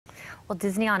Well,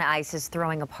 Disney on Ice is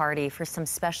throwing a party for some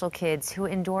special kids who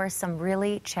endure some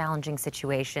really challenging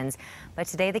situations. But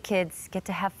today the kids get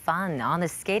to have fun on the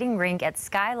skating rink at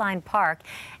Skyline Park.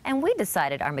 And we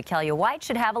decided our Mikaela White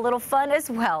should have a little fun as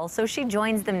well. So she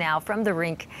joins them now from the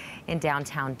rink in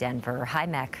downtown Denver. Hi,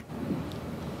 Mek.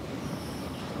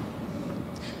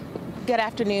 Good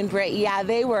afternoon, Britt. Yeah,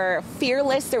 they were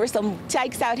fearless. There were some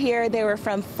tykes out here. They were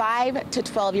from 5 to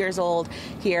 12 years old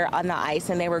here on the ice,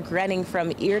 and they were grinning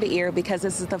from ear to ear because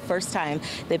this is the first time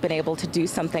they've been able to do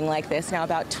something like this. Now,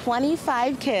 about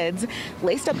 25 kids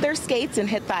laced up their skates and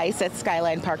hit the ice at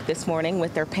Skyline Park this morning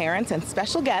with their parents and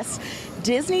special guests,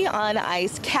 Disney on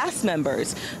Ice cast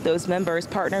members. Those members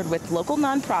partnered with local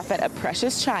nonprofit A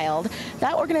Precious Child.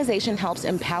 That organization helps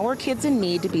empower kids in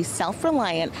need to be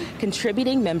self-reliant,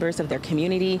 contributing members of their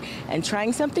community, and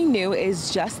trying something new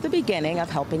is just the beginning of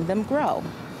helping them grow.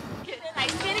 Been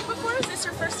ice skating before? Is this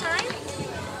your first time?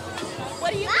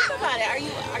 What do you think about it? Are you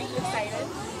excited?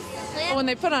 When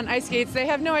they put on ice skates, they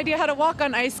have no idea how to walk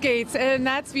on ice skates, and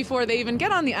that's before they even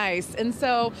get on the ice. And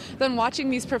so then watching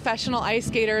these professional ice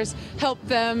skaters help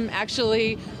them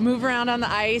actually move around on the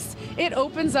ice, it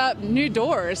opens up new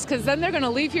doors, because then they're going to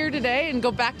leave here today and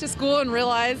go back to school and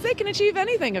realize they can achieve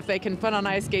anything if they can put on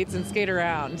ice skates and skate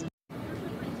around.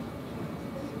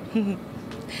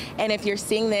 And if you're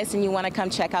seeing this and you want to come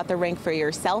check out the rink for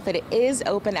yourself, it is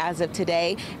open as of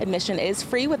today. Admission is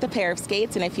free with a pair of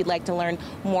skates, and if you'd like to learn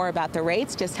more about the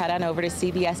rates, just head on over to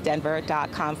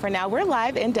cbsdenver.com. For now, we're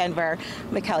live in Denver.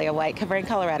 Mikaela White covering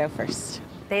Colorado First.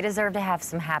 They deserve to have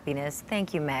some happiness.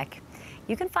 Thank you, Mek.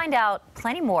 You can find out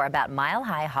plenty more about Mile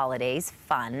High Holidays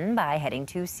fun by heading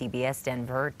to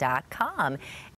cbsdenver.com.